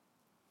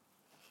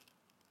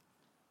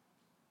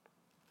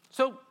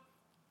 So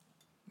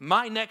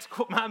my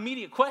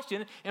immediate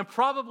question, and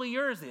probably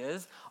yours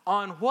is,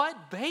 on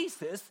what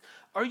basis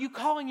are you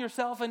calling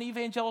yourself an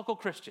evangelical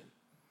Christian?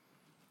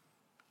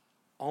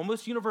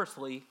 Almost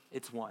universally,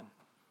 it's one: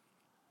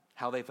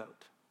 how they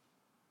vote.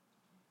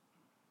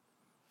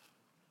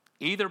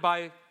 Either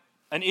by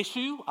an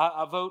issue,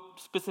 I vote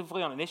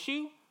specifically on an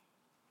issue,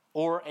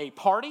 or a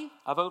party,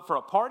 I vote for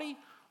a party,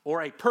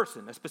 or a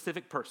person, a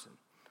specific person.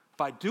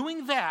 By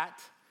doing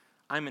that,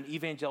 I'm an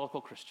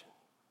evangelical Christian.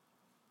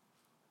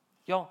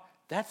 Y'all,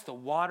 that's the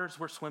waters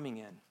we're swimming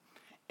in.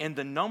 And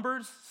the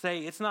numbers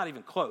say it's not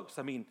even close.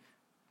 I mean,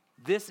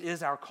 this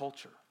is our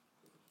culture.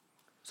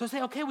 So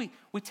say, okay, we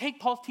take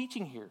Paul's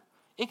teaching here.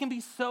 It can be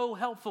so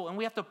helpful, and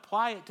we have to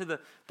apply it to the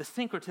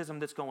syncretism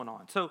that's going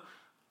on. So a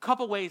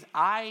couple ways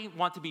I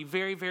want to be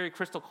very, very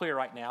crystal clear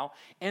right now.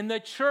 And the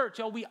church,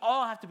 we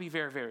all have to be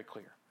very, very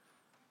clear.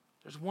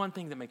 There's one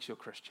thing that makes you a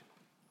Christian.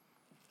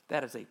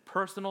 That is a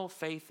personal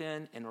faith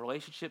in and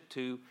relationship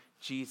to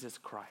Jesus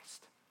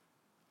Christ.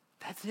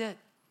 That's it.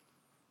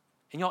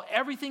 And y'all,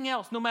 everything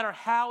else, no matter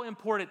how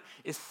important,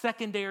 is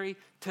secondary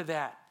to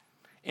that.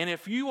 And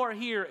if you are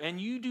here and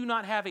you do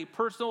not have a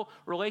personal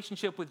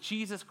relationship with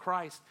Jesus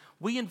Christ,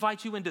 we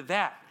invite you into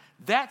that.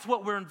 That's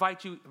what we're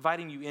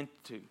inviting you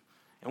into.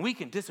 And we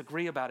can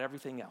disagree about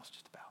everything else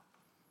just about.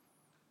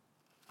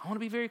 I want to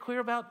be very clear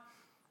about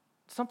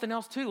something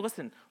else too.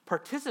 Listen,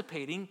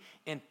 participating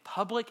in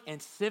public and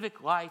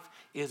civic life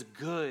is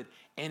good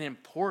and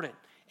important,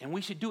 and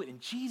we should do it. And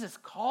Jesus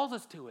calls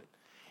us to it.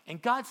 And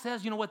God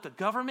says, you know what, the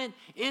government,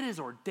 it is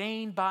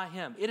ordained by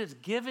him. It is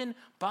given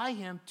by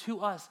him to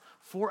us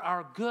for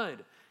our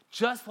good,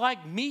 just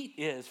like meat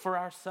is for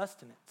our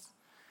sustenance.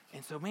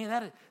 And so, man,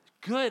 that is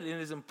good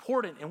and is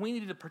important, and we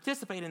need to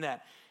participate in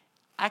that.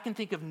 I can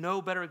think of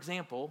no better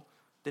example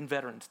than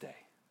Veterans Day,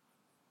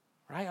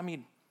 right? I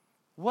mean,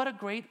 what a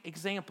great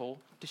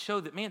example to show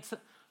that, man,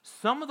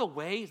 some of the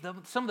ways,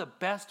 some of the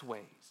best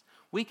ways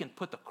we can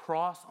put the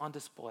cross on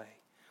display,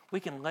 we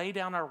can lay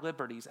down our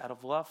liberties out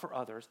of love for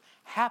others,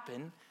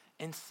 happen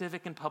in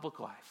civic and public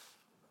life.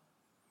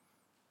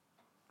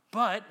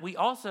 But we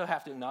also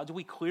have to acknowledge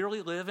we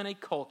clearly live in a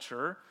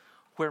culture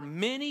where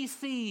many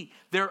see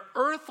their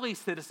earthly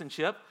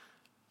citizenship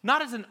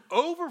not as an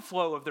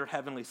overflow of their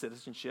heavenly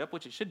citizenship,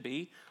 which it should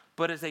be,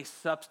 but as a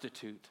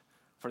substitute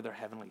for their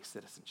heavenly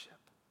citizenship.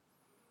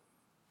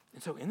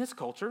 And so in this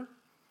culture,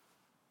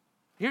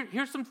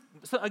 here's some,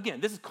 again,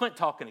 this is Clint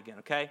talking again,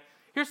 okay?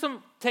 Here's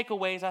some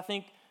takeaways I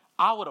think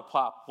I would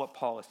apply what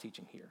Paul is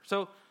teaching here.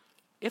 So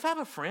if I have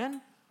a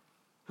friend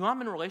who I'm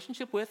in a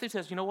relationship with who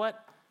says, you know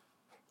what,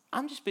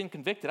 I'm just being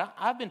convicted.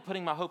 I've been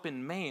putting my hope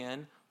in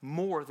man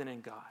more than in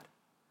God.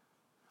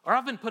 Or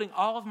I've been putting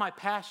all of my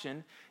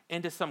passion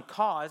into some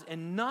cause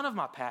and none of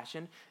my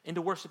passion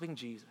into worshiping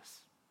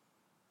Jesus.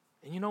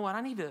 And you know what?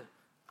 I need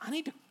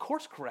to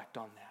course correct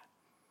on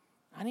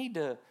that. I need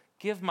to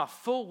give my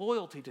full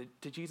loyalty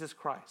to Jesus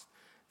Christ.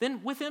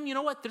 Then with him, you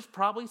know what? There's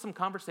probably some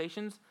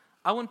conversations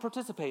I wouldn't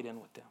participate in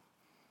with them.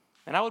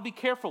 And I would be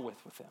careful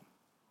with them.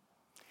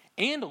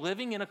 and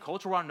living in a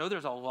culture where I know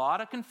there's a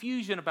lot of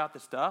confusion about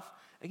this stuff,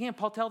 again,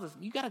 Paul tells us,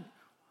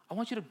 I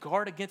want you to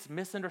guard against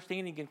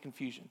misunderstanding and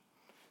confusion.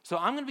 So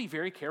I'm going to be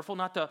very careful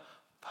not to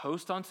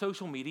post on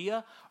social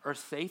media or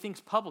say things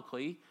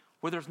publicly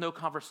where there's no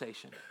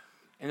conversation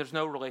and there's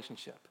no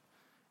relationship.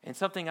 And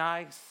something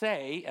I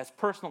say as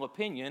personal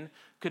opinion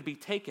could be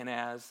taken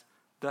as,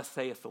 thus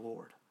saith the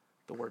Lord,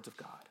 the words of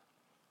God.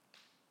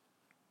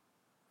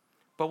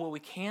 But what we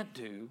can't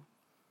do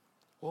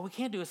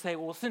is say,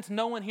 well, since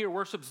no one here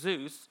worships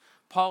Zeus,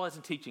 Paul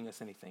isn't teaching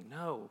us anything.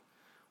 No,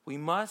 we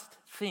must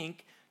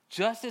think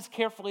just as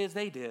carefully as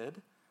they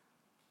did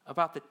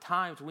about the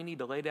times we need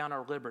to lay down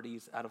our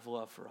liberties out of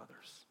love for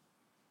others.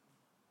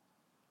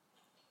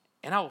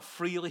 And I will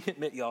freely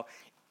admit, y'all,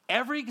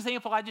 every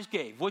example I just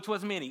gave, which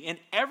was many, in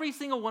every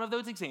single one of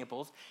those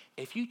examples,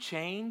 if you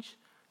change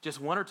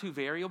just one or two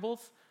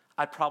variables,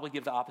 I'd probably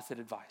give the opposite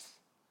advice,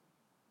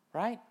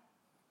 right?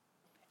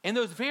 And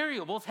those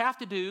variables have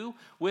to do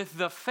with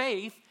the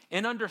faith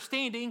and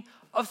understanding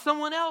of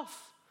someone else,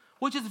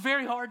 which is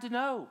very hard to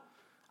know.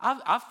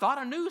 I've thought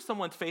I knew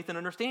someone's faith and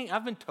understanding.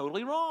 I've been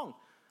totally wrong.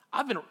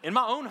 In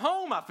my own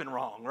home, I've been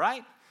wrong,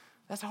 right?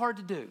 That's hard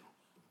to do.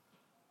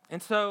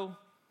 And so,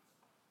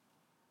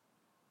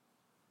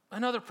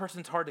 another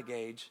person's hard to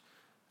gauge.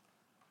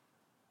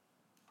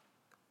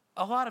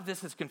 A lot of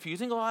this is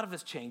confusing. A lot of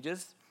this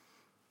changes.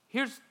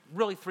 Here's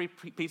really 3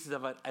 pieces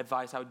of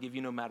advice I would give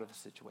you no matter the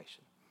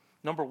situation.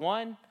 Number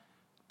 1,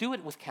 do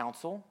it with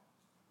counsel.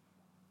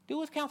 Do it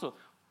with counsel.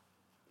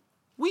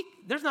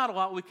 There's not a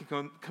lot we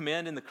can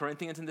commend in the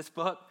Corinthians in this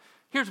book.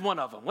 Here's one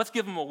of them. Let's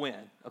give them a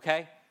win,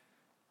 okay?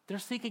 They're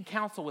seeking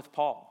counsel with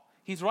Paul.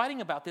 He's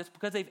writing about this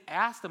because they've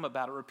asked him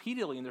about it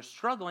repeatedly, and they're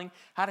struggling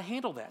how to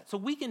handle that. So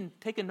we can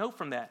take a note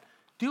from that.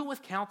 Do it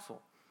with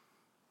counsel.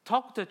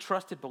 Talk to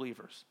trusted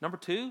believers. Number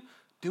 2,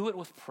 do it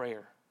with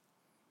prayer.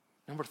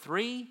 Number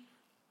 3,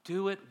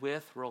 do it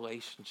with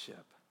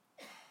relationship.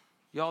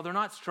 Y'all, they're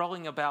not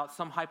struggling about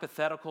some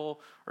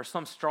hypothetical or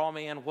some straw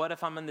man. What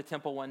if I'm in the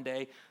temple one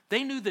day?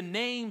 They knew the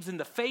names and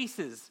the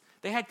faces.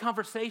 They had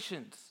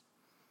conversations.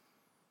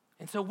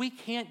 And so we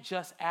can't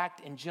just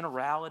act in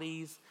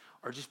generalities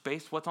or just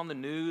based what's on the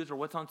news or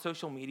what's on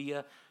social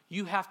media.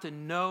 You have to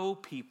know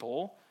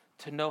people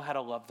to know how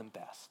to love them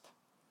best.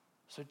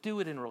 So do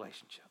it in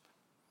relationship.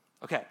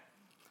 Okay,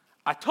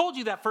 I told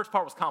you that first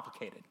part was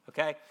complicated,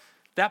 okay?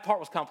 That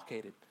part was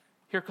complicated.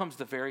 Here comes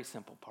the very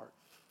simple part.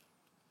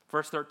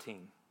 Verse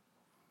 13.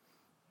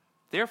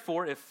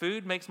 Therefore, if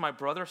food makes my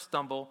brother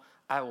stumble,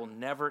 I will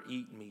never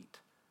eat meat,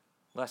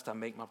 lest I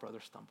make my brother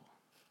stumble.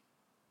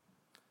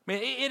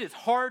 Man, it is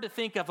hard to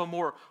think of a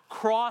more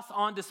cross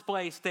on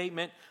display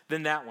statement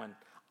than that one.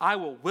 I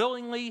will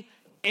willingly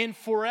and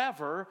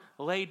forever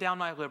lay down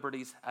my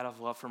liberties out of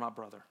love for my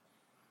brother.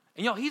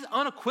 And y'all, he's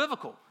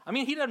unequivocal. I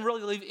mean, he doesn't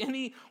really leave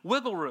any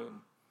wiggle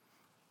room.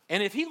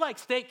 And if he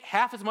likes steak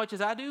half as much as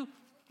I do,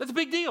 that's a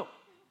big deal.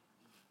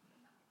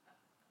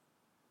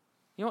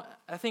 You know,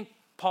 I think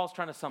Paul's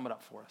trying to sum it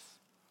up for us.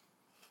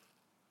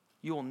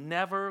 You will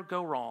never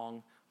go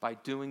wrong by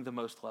doing the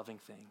most loving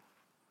thing.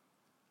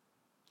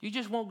 You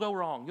just won't go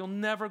wrong. You'll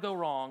never go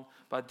wrong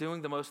by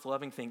doing the most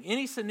loving thing.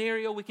 Any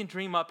scenario we can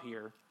dream up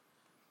here,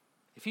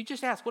 if you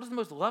just ask, what is the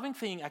most loving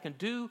thing I can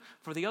do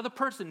for the other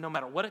person, no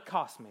matter what it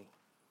costs me?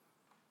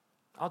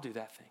 I'll do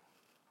that thing.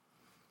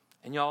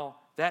 And y'all,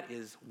 that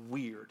is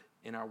weird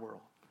in our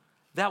world.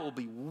 That will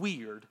be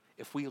weird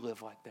if we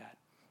live like that.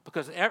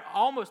 Because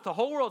almost the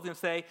whole world's going to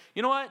say,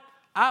 you know what?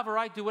 I have a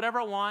right to do whatever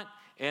I want.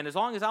 And as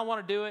long as I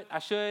want to do it, I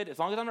should. As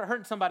long as I'm not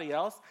hurting somebody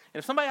else. And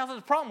if somebody else has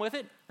a problem with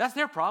it, that's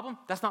their problem.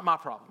 That's not my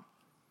problem.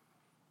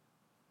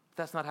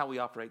 That's not how we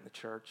operate in the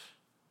church.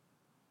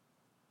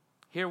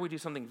 Here we do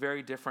something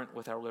very different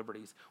with our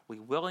liberties. We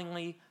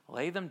willingly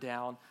lay them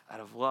down out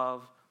of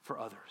love for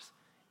others.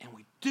 And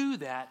we do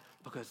that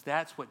because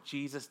that's what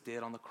Jesus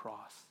did on the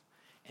cross.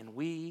 And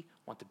we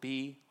want to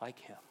be like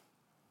him.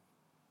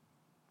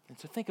 And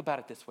so think about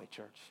it this way,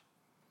 church.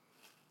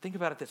 Think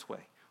about it this way.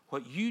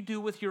 What you do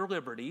with your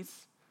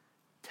liberties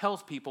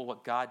tells people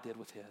what God did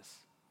with his.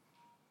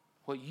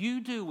 What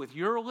you do with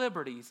your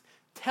liberties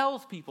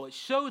tells people, it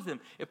shows them,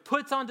 it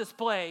puts on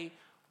display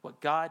what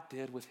God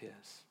did with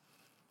his.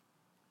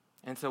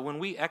 And so when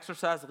we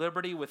exercise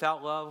liberty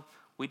without love,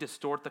 we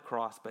distort the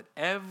cross. But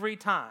every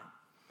time,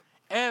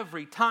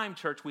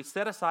 church, we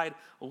set aside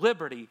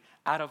liberty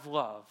out of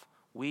love,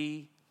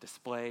 we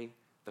display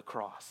the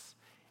cross.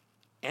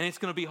 And it's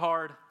going to be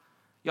hard.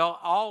 Y'all,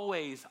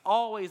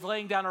 always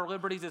laying down our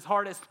liberties is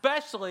hard,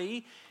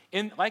 especially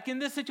in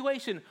this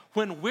situation,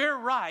 when we're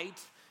right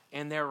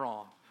and they're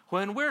wrong.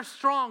 When we're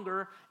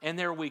stronger and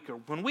they're weaker.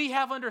 When we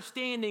have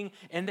understanding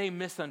and they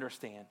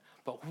misunderstand.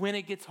 But when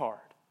it gets hard,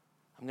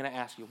 I'm going to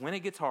ask you, when it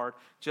gets hard,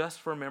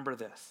 just remember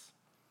this.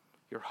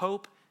 Your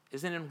hope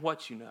isn't in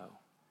what you know.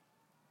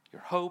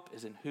 Your hope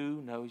is in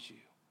who knows you.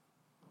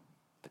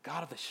 The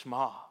God of the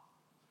Shema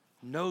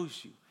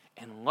knows you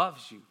and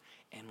loves you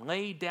and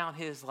laid down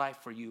his life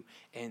for you.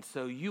 And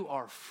so you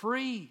are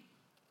free.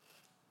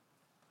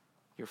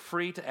 You're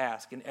free to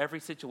ask in every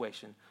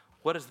situation,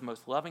 what is the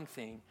most loving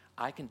thing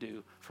I can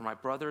do for my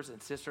brothers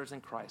and sisters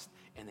in Christ,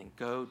 and then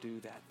go do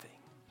that thing.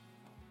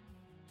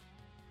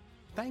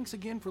 Thanks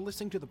again for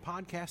listening to the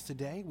podcast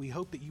today. We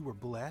hope that you were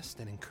blessed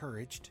and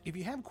encouraged. If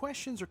you have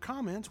questions or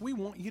comments, we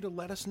want you to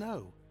let us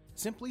know.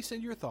 Simply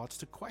send your thoughts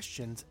to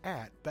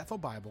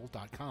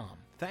questions@bethelbible.com.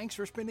 Thanks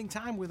for spending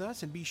time with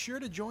us, and be sure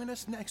to join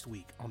us next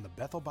week on the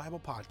Bethel Bible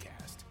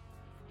Podcast.